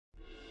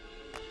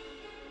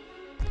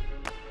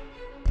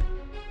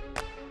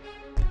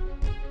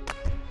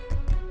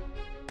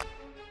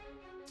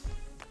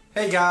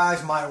Hey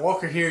guys, Mike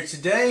Walker here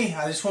today.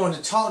 I just wanted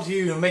to talk to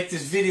you and make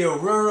this video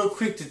real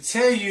quick to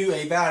tell you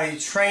about a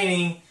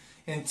training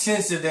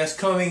intensive that's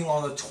coming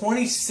on the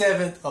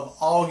 27th of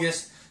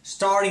August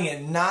starting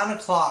at 9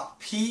 o'clock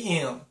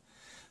p.m.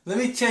 Let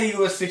me tell you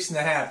what's fixing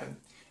to happen.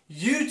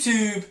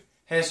 YouTube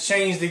has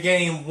changed the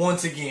game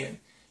once again.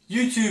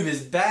 YouTube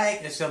is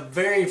back. It's a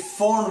very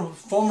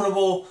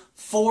formidable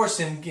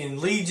force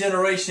in lead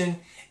generation,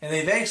 and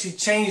they've actually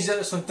changed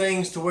up some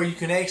things to where you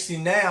can actually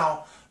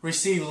now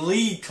receive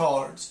lead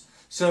cards.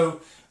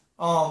 So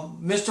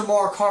Mr.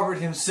 Mark Harbert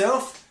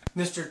himself,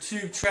 Mr.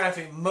 Tube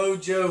Traffic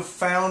Mojo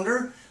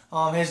founder,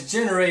 has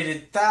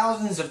generated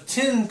thousands of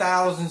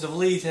thousands of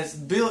leads, has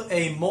built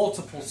a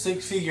multiple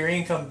six-figure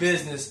income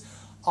business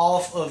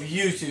off of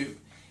YouTube.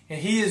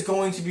 And he is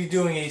going to be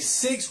doing a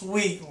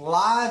 6-week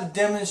live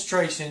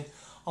demonstration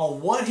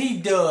on what he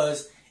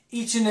does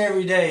each and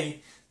every day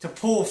to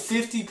pull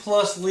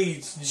 50+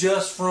 leads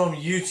just from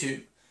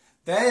YouTube.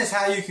 That is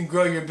how you can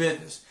grow your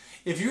business.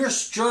 If you're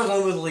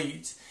struggling with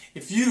leads,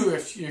 if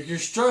you're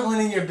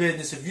struggling in your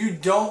business, if you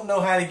don't know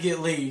how to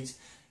get leads,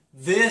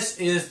 this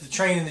is the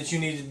training that you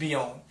need to be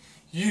on.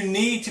 You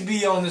need to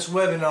be on this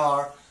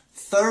webinar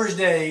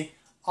Thursday,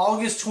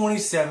 August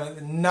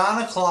 27th,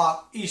 9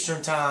 o'clock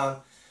Eastern Time.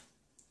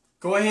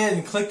 Go ahead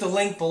and click the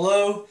link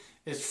below.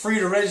 It's free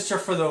to register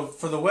for the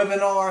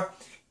webinar.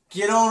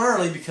 Get on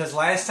early because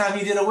last time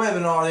he did a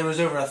webinar there was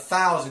over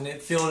 1,000.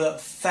 It filled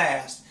up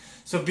fast.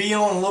 So be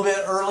on a little bit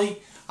early.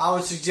 I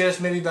would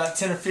suggest maybe about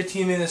 10 or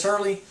 15 minutes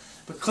early.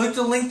 But click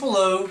the link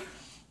below.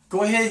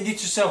 Go ahead and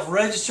get yourself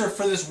registered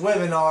for this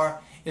webinar.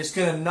 It's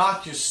going to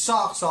knock your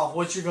socks off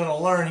what you're going to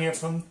learn here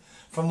from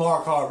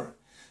Mark Harbert.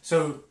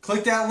 So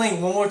click that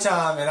link one more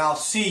time and I'll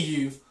see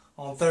you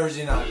on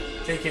Thursday night.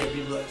 Take care.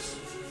 Be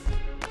blessed.